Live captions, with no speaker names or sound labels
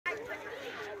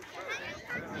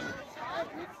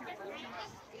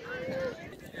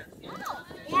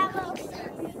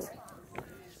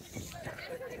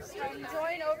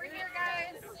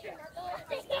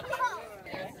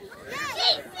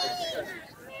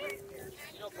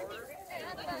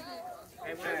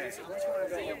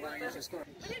You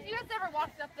guys ever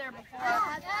walked up there before?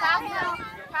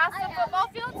 Past the football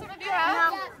field? Some of you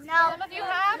have? No. Some of you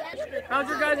have? How's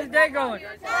your guys' day going?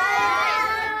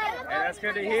 Hey, that's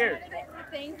good to hear.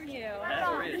 Thank you.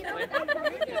 Hey,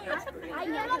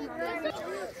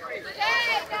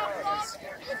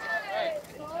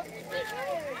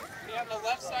 you have the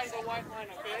left side of the white line,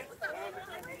 okay?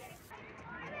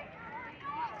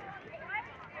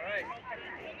 All right.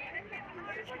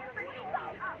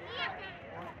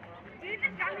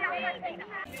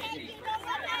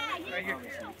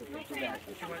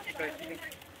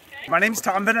 My name's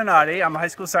Tom Beninati. I'm a high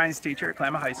school science teacher at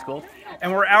Kalama High School,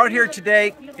 and we're out here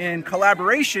today in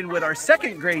collaboration with our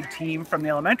second grade team from the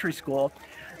elementary school.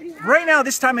 Right now,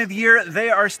 this time of year, they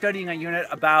are studying a unit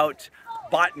about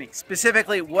botany.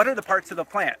 Specifically, what are the parts of the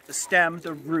plant? The stem,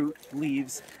 the root,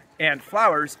 leaves, and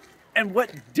flowers, and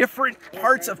what different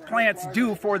parts of plants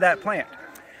do for that plant.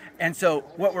 And so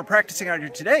what we're practicing out here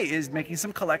today is making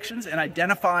some collections and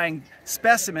identifying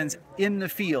specimens in the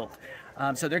field.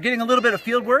 So they're getting a little bit of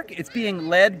field work. It's being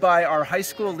led by our high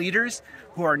school leaders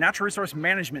who are natural resource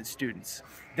management students.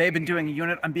 They've been doing a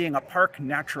unit on being a park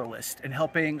naturalist and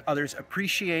helping others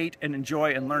appreciate and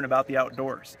enjoy and learn about the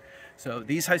outdoors. So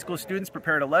these high school students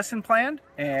prepared a lesson plan,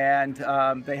 and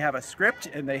they have a script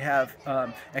and they have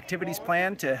activities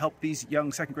planned to help these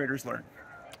young second graders learn.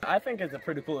 I think it's a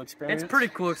pretty cool experience. It's a pretty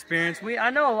cool experience.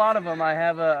 I know a lot of them. I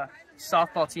have a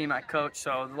softball team I coach,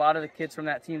 so a lot of the kids from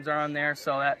that teams are on there,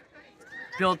 so that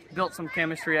built some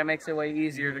chemistry. That makes it way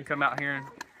easier to come out here and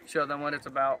show them what it's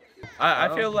about. I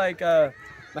feel like the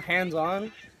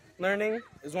hands-on learning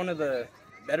is one of the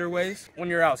better ways. When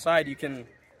you're outside, you can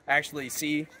actually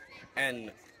see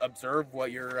and observe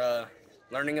what you're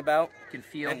learning about. You can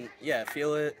feel. And, yeah,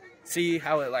 feel it, see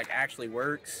how it actually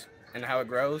works and how it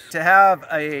grows. To have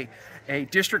a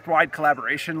district-wide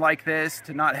collaboration like this,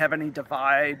 to not have any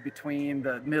divide between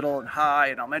the middle and high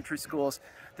and elementary schools,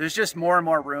 there's just more and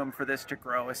more room for this to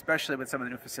grow, especially with some of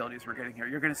the new facilities we're getting here.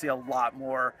 You're going to see a lot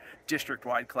more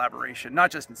district-wide collaboration, not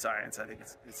just in science. I think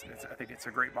it's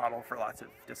a great model for lots of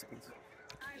disciplines.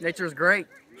 Nature's great.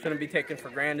 Shouldn't be taken for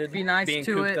granted. Be nice being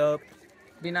to cooped it. up.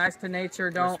 Be nice to nature.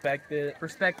 Don't respect it.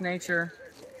 Respect nature.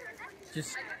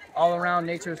 Just all around,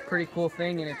 nature is a pretty cool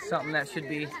thing, and it's something that should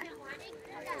be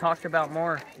talked about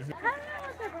more. Hi.